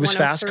was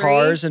Fast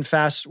Cars and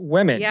Fast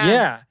Women.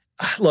 Yeah.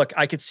 Look,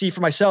 I could see for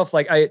myself,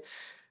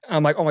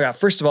 I'm like, oh my God,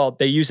 first of all,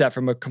 they use that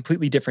from a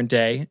completely different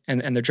day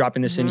and they're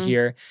dropping this in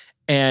here.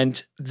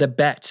 And the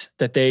bet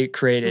that they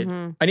created,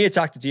 I need to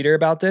talk to Dieter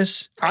about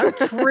this. I'm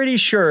pretty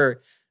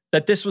sure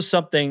that this was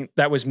something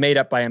that was made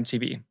up by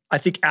MTV. I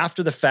think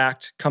after the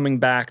fact, coming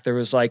back, there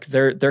was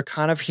they're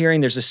kind of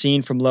hearing, there's a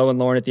scene from Lo and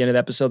Lauren at the end of the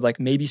episode, like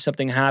maybe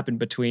something happened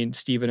between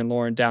Steven and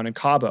Lauren down in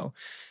Cabo.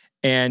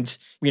 And,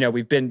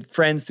 we've been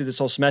friends through this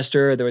whole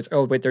semester. There was,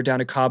 oh, wait, they're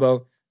down in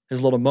Cabo. There's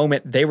a little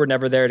moment. They were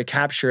never there to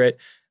capture it,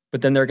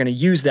 but then they're going to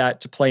use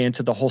that to play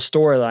into the whole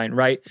storyline,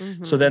 right?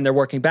 So then they're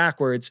working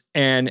backwards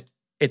and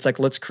it's like,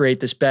 let's create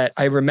this bet.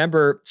 I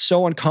remember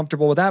so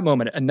uncomfortable with that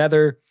moment.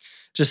 Another,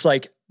 just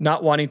like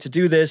not wanting to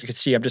do this. You could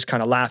see I'm just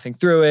kind of laughing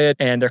through it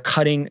and they're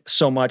cutting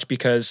so much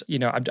because,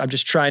 I'm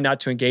just trying not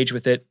to engage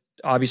with it.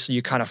 Obviously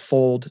you kind of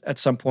fold at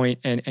some point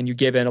and you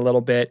give in a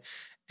little bit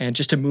and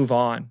just to move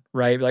on,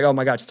 right? Like, oh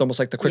my God, it's almost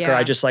like the quicker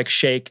I just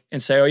shake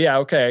and say, oh yeah,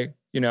 okay.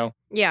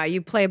 Yeah,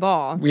 you play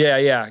ball.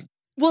 Yeah.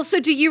 Well, so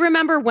do you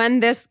remember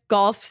when this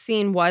golf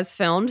scene was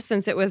filmed,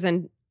 since it was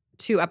in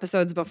 2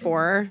 episodes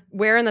before?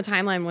 Where in the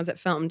timeline was it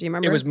filmed? Do you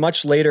remember? It was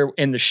much later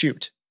in the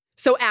shoot.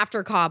 So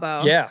after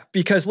Cabo. Yeah,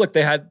 because look,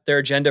 they had their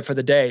agenda for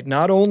the day.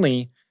 Not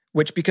only,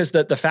 because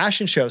the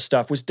fashion show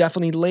stuff was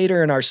definitely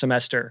later in our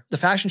semester. The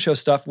fashion show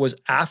stuff was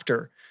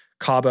after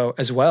Cabo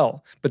as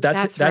well. But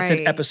that's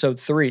in episode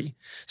 3.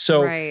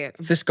 So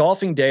this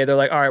golfing day, they're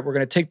like, all right, we're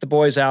going to take the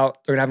boys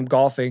out. They're going to have them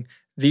golfing.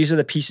 These are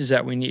the pieces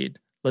that we need.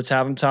 Let's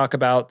have them talk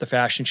about the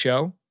fashion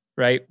show,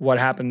 right? What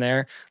happened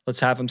there? Let's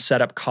have them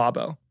set up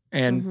Cabo.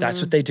 And that's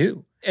what they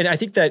do. And I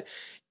think that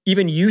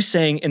even you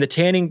saying in the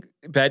tanning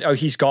bed, oh,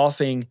 he's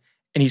golfing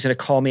and he's going to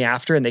call me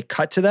after, and they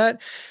cut to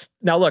that.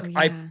 Now, look,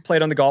 I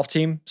played on the golf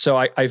team, so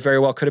I very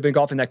well could have been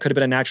golfing. That could have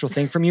been a natural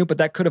thing from you, but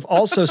that could have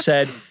also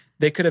said,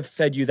 they could have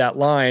fed you that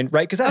line,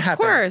 right? Because that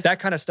happens. Course. That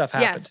kind of stuff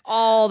happens. Yes,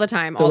 all the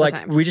time, They're all like, the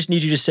time. We just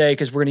need you to say,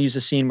 because we're going to use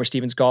a scene where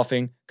Steven's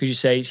golfing, could you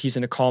say he's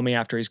going to call me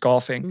after he's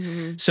golfing?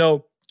 Mm-hmm.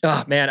 So,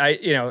 oh man,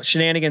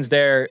 shenanigans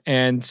there.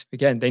 And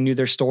again, they knew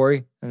their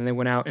story and they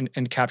went out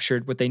and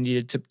captured what they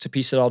needed to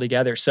piece it all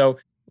together. So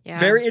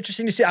very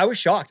interesting to see. I was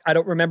shocked. I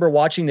don't remember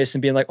watching this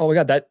and being like, oh my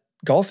God, that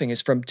golfing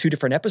is from 2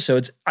 different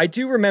episodes. I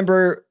do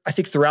remember, I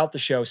think throughout the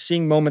show,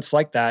 seeing moments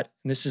like that.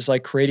 And this is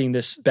like creating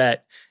this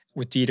bet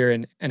with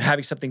Dieter and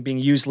having something being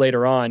used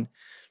later on,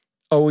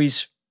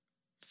 always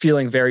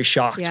feeling very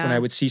shocked when I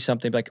would see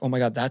something like, oh my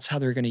God, that's how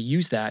they're going to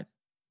use that.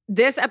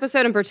 This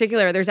episode in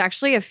particular, there's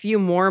actually a few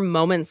more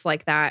moments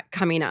like that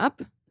coming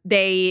up.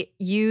 They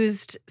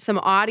used some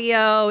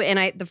audio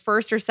in the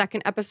first or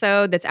second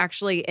episode that's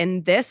actually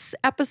in this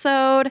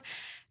episode.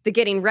 The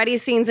getting ready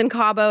scenes in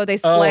Cabo, they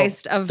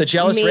spliced of the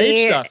jealous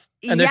rage stuff.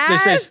 And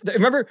this is,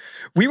 remember,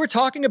 we were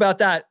talking about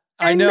that.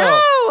 I know.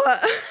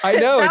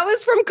 That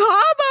was from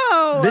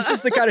Cabo. This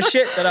is the kind of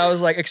shit that I was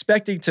like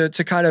expecting to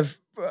kind of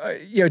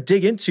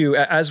dig into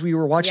as we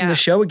were watching the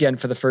show again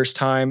for the first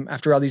time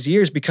after all these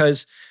years,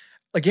 because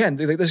again,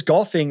 this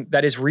golfing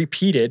that is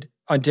repeated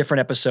on different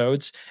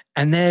episodes.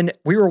 And then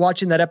we were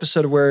watching that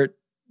episode where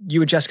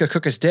you and Jessica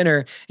cook us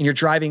dinner and you're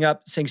driving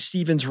up saying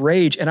Steven's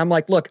rage. And I'm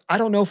like, look, I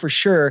don't know for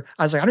sure.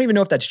 I was like, I don't even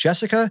know if that's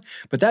Jessica,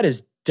 but that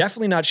is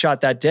definitely not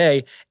shot that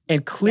day.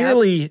 And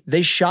clearly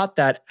they shot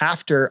that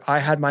after I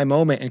had my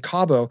moment in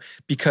Cabo,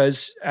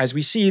 because as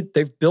we see,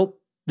 they've built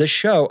the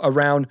show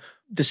around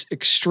this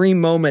extreme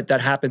moment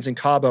that happens in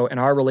Cabo and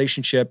our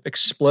relationship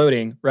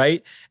exploding,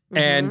 right? Mm-hmm.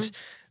 And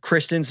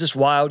Kristen's this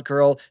wild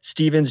girl,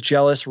 Steven's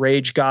jealous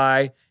rage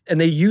guy. And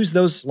they use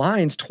those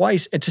lines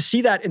twice. And to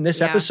see that in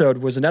this episode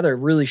was another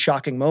really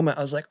shocking moment.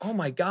 I was like, oh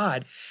my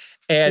God.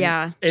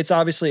 And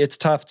it's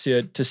tough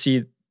to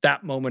see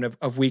that moment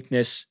of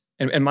weakness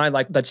in my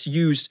life that's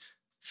used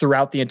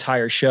throughout the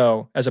entire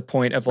show as a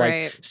point of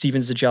like,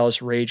 Steven's the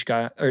jealous rage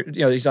guy, or,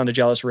 he's on the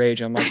jealous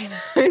rage. I'm like,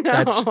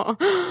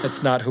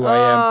 that's not who I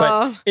am.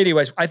 But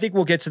anyways, I think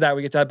we'll get to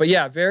that. But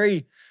yeah,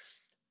 very,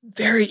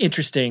 very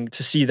interesting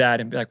to see that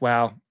and be like,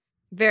 wow.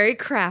 Very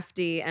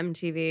crafty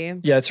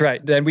MTV. Yeah, that's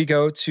right. Then we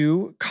go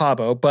to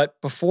Cabo.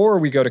 But before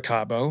we go to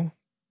Cabo,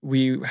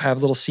 we have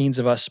little scenes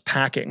of us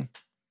packing.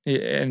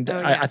 And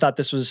I thought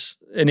this was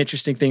an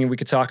interesting thing we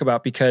could talk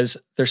about, because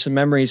there's some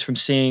memories from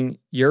seeing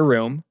your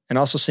room and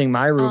also seeing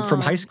my room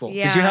from high school.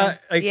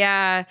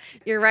 Yeah,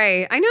 you're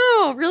right. I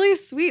know, really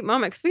sweet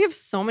moment, because we have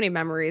so many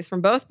memories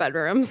from both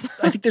bedrooms.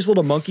 I think there's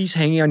little monkeys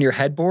hanging on your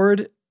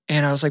headboard.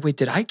 And I was like, wait,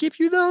 did I give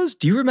you those?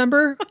 Do you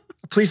remember?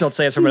 Please don't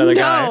say it's from another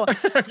guy.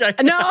 Okay.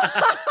 No.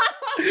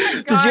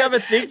 Did you have a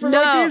thing for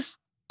monkeys?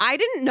 I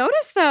didn't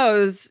notice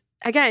those.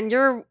 Again,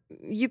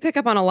 you pick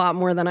up on a lot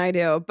more than I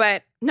do,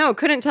 but no,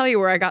 couldn't tell you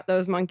where I got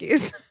those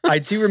monkeys. I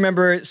do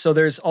remember. So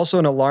there's also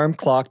an alarm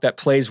clock that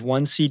plays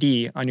one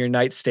CD on your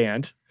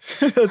nightstand.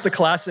 The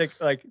classic,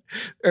 like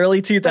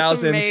early 2000s.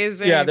 That's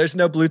amazing. Yeah, there's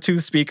no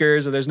Bluetooth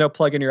speakers or there's no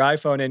plug in your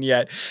iPhone in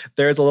yet.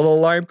 There's a little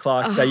alarm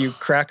clock that you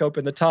crack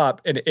open the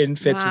top and it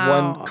fits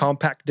one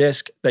compact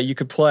disc that you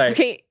could play.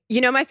 Okay,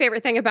 my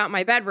favorite thing about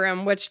my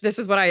bedroom, which this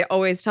is what I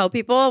always tell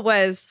people,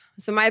 was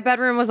so my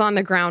bedroom was on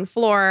the ground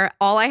floor.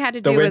 All I had to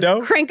do was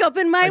crank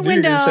open my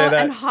window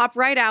and hop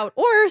right out,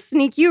 or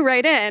sneak you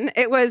right in.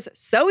 It was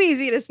so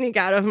easy to sneak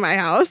out of my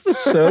house.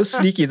 So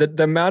sneaky.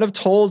 The amount of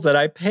tolls that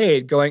I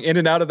paid going in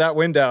and out of that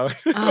window.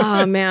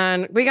 Oh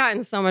man, we got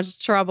in so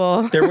much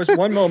trouble. There was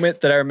one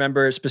moment that I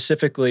remember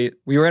specifically.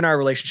 We were in our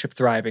relationship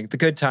thriving. The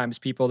good times,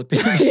 people.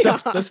 The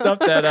stuff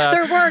that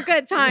there were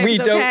good times. We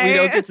don't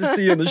get to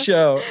see in the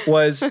show.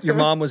 Was your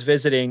mom was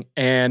visiting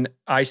and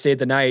I stayed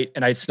the night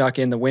and I snuck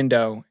in the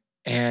window.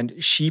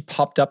 And she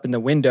popped up in the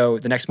window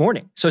the next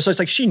morning. So it's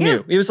like she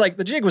knew. It was like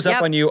the jig was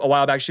up on you a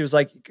while back. She was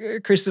like,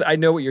 Kristen, I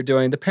know what you're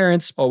doing. The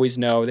parents always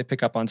know. They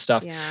pick up on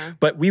stuff. Yeah.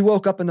 But we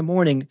woke up in the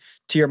morning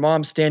to your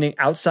mom standing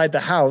outside the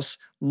house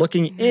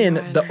looking in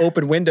the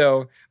open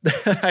window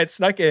that I had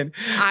snuck in.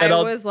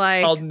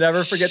 I'll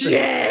never forget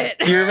this.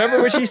 Do you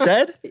remember what she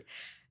said?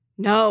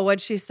 No,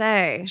 what'd she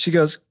say? She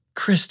goes,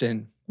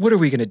 Kristen, what are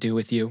we going to do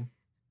with you?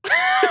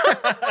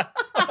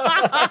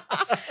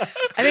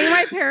 I think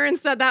my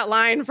parents said that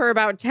line for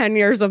about 10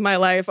 years of my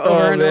life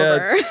over and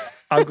over.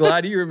 I'm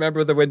glad you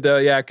remember the window.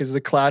 Yeah, because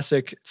the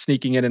classic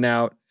sneaking in and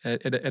out,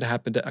 it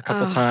happened a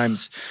couple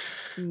times.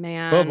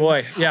 Man. Oh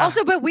boy. Yeah.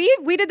 Also, but we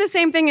did the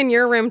same thing in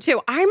your room too.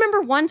 I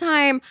remember one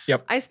time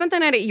I spent the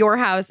night at your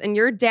house and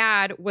your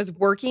dad was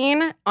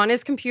working on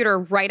his computer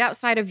right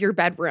outside of your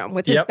bedroom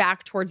with his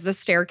back towards the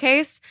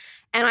staircase.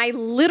 And I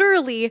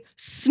literally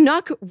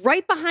snuck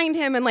right behind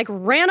him and like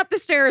ran up the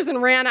stairs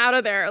and ran out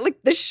of there.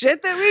 Like the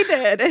shit that we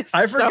did is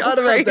I forgot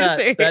about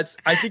that.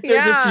 I think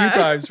there's a few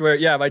times where,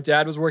 my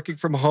dad was working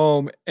from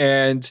home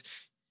and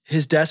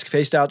his desk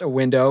faced out a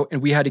window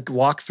and we had to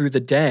walk through the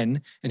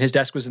den and his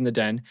desk was in the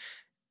den.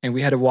 and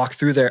we had to walk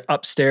through there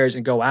upstairs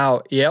and go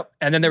out. Yep.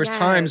 And then there was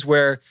times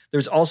where there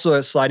was also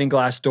a sliding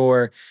glass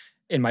door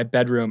in my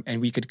bedroom, and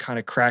we could kind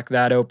of crack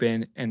that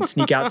open and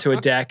sneak out to a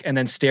deck, and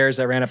then stairs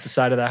that ran up the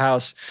side of the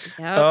house.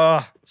 Yep.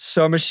 Oh,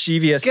 so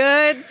mischievous.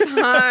 Good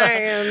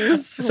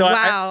times. So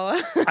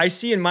wow. I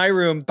see in my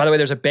room, by the way,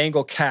 there's a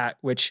Bengal cat,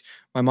 which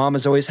my mom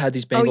has always had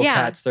these Bengal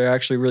cats. They're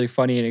actually really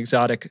funny and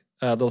exotic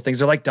little things.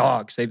 They're like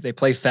dogs. They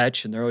play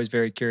fetch, and they're always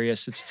very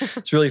curious.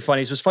 It's really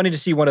funny. So it was funny to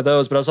see one of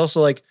those, but I was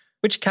also like,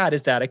 which cat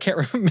is that? I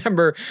can't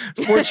remember.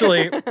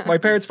 Fortunately, my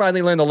parents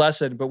finally learned the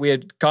lesson, but we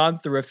had gone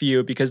through a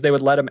few because they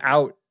would let them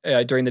out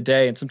during the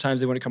day, and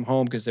sometimes they wouldn't come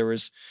home because there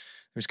was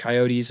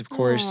coyotes, of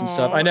course, and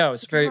stuff. I know,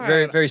 it's very,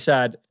 very, very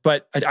sad.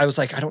 But I was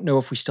like, I don't know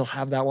if we still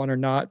have that one or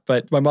not,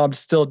 but my mom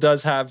still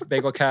does have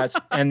Bengal cats.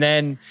 And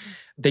then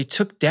they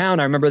took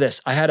down, I remember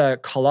this, I had a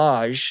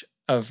collage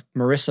of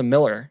Marissa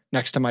Miller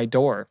next to my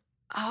door.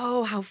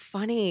 Oh, how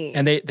funny.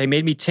 And they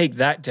made me take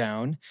that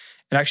down.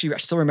 And actually, I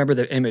still remember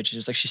the image. It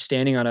was like she's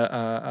standing on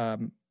a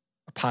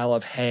pile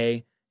of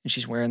hay, and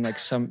she's wearing like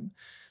some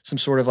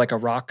sort of like a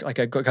rock, like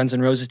a Guns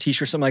N' Roses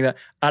t-shirt, something like that.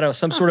 I don't know,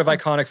 some sort of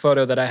iconic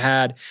photo that I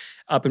had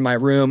up in my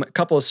room, a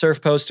couple of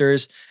surf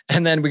posters,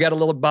 and then we got a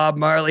little Bob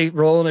Marley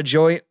rolling a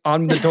joint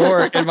on the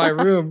door in my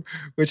room,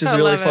 which is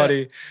really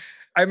funny.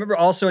 I remember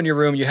also in your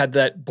room, you had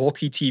that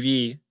bulky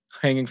TV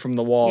hanging from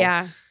the wall.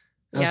 Yeah.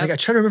 I was like, I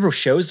try to remember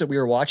shows that we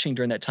were watching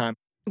during that time.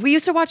 We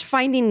used to watch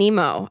Finding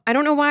Nemo. I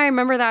don't know why I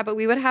remember that, but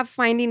we would have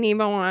Finding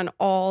Nemo on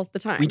all the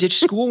time. We ditched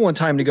school one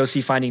time to go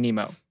see Finding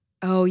Nemo.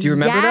 Oh, do you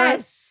remember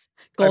that?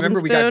 Golden I remember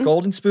Spoon. We got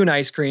Golden Spoon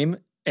ice cream,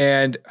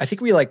 and I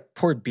think we like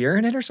poured beer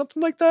in it or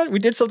something like that. We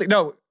did something.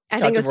 No,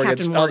 I think it was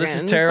Captain Oh, this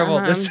is Morgan's.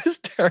 terrible. This is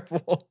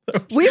terrible.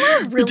 We were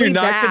really We do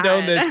not bad.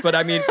 condone this, but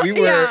I mean,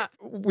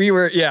 we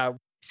were.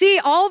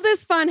 See, all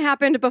this fun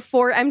happened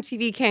before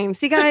MTV came.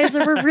 See, guys,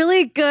 there were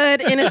really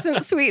good,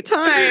 innocent, sweet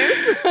times.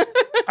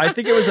 I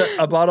think it was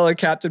a bottle of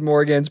Captain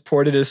Morgan's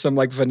poured into some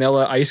like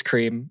vanilla ice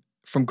cream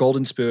from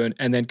Golden Spoon,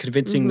 and then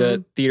convincing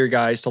the theater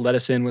guys to let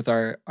us in with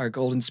our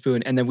Golden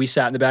Spoon. And then we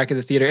sat in the back of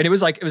the theater, and it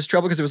was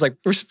trouble because it was like,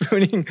 we're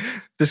spooning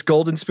this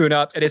Golden Spoon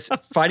up, and it's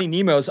Finding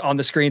Nemo's on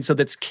the screen. So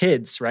that's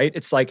kids, right?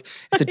 It's like,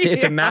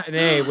 it's a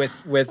matinee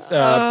with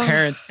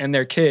parents and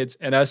their kids,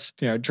 and us,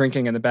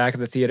 drinking in the back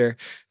of the theater.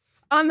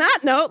 On that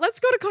note, let's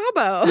go to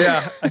Cabo.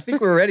 Yeah, I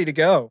think we're ready to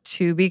go.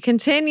 To be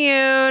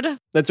continued.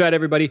 That's right,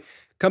 everybody.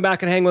 Come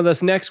back and hang with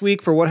us next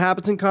week for What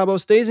Happens in Cabo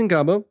Stays in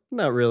Cabo.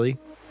 Not really.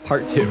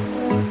 Part 2.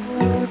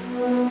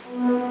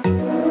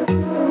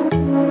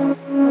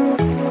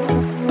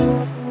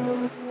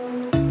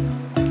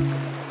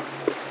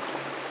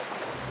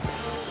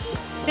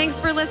 Thanks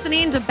for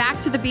listening to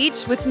Back to the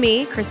Beach with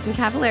me, Kristen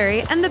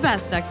Cavallari, and the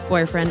best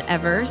ex-boyfriend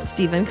ever,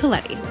 Stephen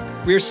Coletti.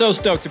 We are so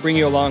stoked to bring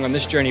you along on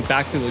this journey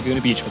back through Laguna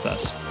Beach with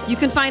us. You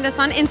can find us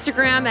on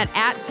Instagram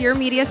at Dear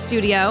Media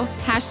Studio,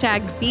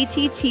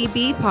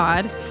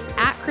 #BTTBpod,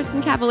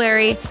 @Kristen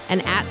Cavallari,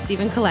 and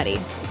 @Stephen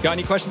Coletti. Got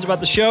any questions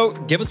about the show?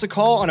 Give us a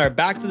call on our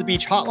Back to the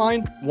Beach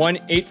hotline,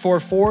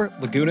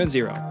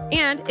 1-844-LAGUNA-0.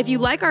 And if you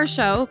like our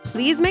show,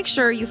 please make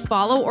sure you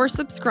follow or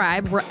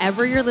subscribe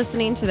wherever you're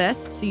listening to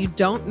this so you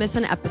don't miss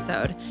an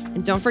episode.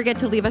 And don't forget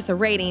to leave us a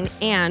rating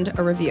and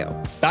a review.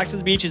 Back to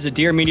the Beach is a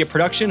Dear Media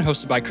production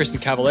hosted by Kristen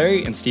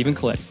Cavallari and Stephen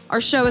Coletti.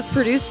 Our show is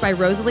produced by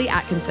Rosalie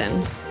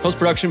Atkinson.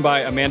 Post-production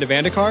by Amanda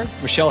Vandekar,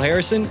 Michelle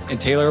Harrison, and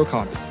Taylor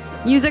O'Connor.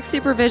 Music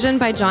supervision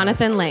by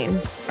Jonathan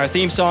Lane. Our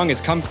theme song is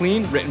Come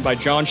Clean, written by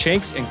John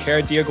Shanks and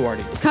Cara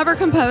Diaguardi. Cover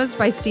composed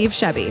by Steve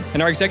Shebby.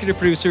 And our executive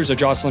producers are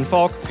Jocelyn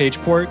Falk, Paige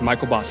Port, and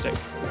Michael Bostic.